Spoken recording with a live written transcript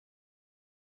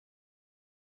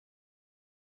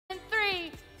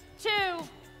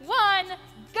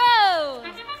go.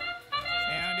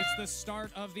 And it's the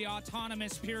start of the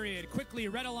autonomous period. Quickly,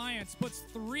 Red Alliance puts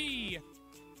 3.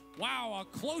 Wow,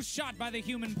 a close shot by the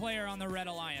human player on the Red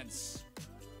Alliance.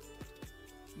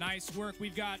 Nice work.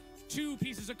 We've got 2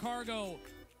 pieces of cargo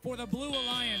for the Blue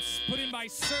Alliance, put in by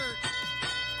Cert.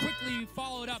 Quickly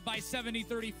followed up by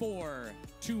 7034.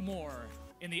 2 more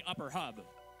in the upper hub.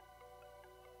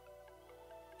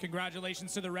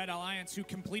 Congratulations to the Red Alliance who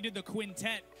completed the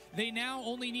quintet. They now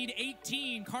only need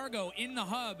 18 cargo in the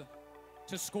hub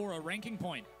to score a ranking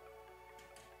point.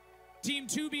 Team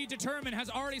 2B Determined has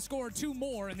already scored 2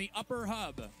 more in the upper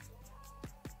hub.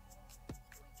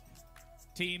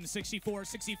 Team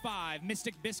 6465,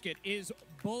 Mystic Biscuit, is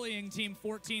bullying Team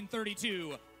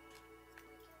 1432.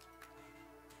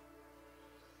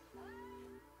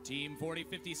 Team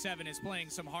 4057 is playing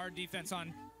some hard defense on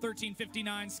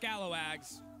 1359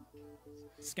 Scalawags.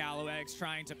 Scalawags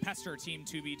trying to pester Team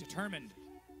 2B Determined.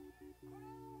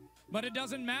 But it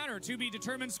doesn't matter. 2B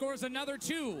Determined scores another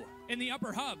 2 in the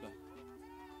upper hub.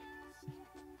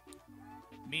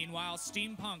 Meanwhile,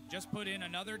 Steampunk just put in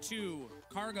another 2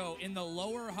 cargo in the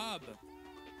lower hub.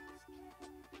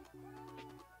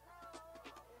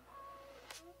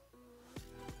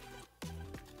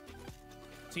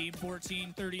 Team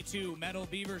 1432, Metal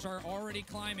Beavers are already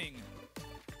climbing.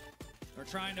 They're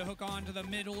trying to hook on to the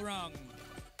middle rung.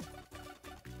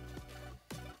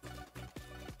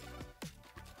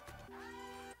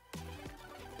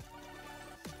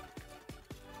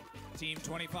 Team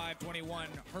 2521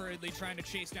 hurriedly trying to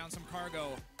chase down some cargo.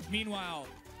 Meanwhile,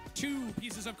 2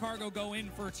 pieces of cargo go in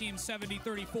for Team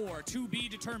 7034, 2B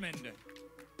Determined.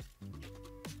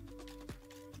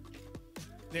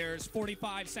 There's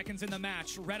 45 seconds in the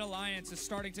match. Red Alliance is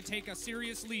starting to take a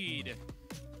serious lead.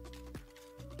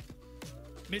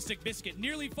 Mystic Biscuit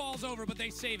nearly falls over, but they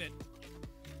save it.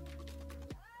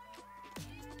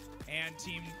 And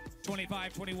Team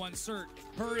 2521 Cert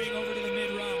hurrying over to the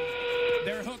mid-rung.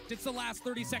 They're hooked. It's the last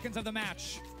 30 seconds of the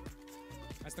match.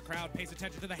 As the crowd pays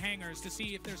attention to the hangers to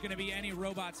see if there's going to be any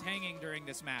robots hanging during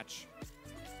this match.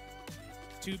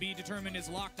 2B Determined is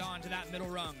locked on to that middle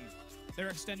rung. They're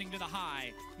extending to the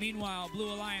high. Meanwhile,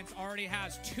 Blue Alliance already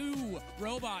has 2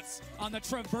 robots on the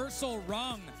traversal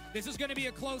rung. This is going to be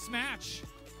a close match.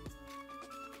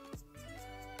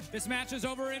 This match is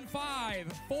over in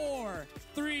 5, 4,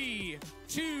 3,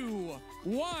 2,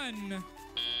 1.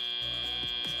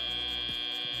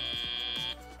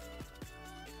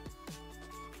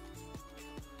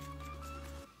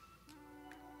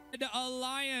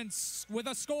 Alliance with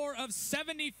a score of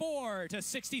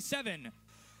 74-67.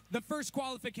 The first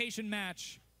qualification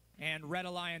match, and Red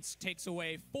Alliance takes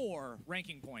away 4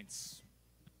 ranking points.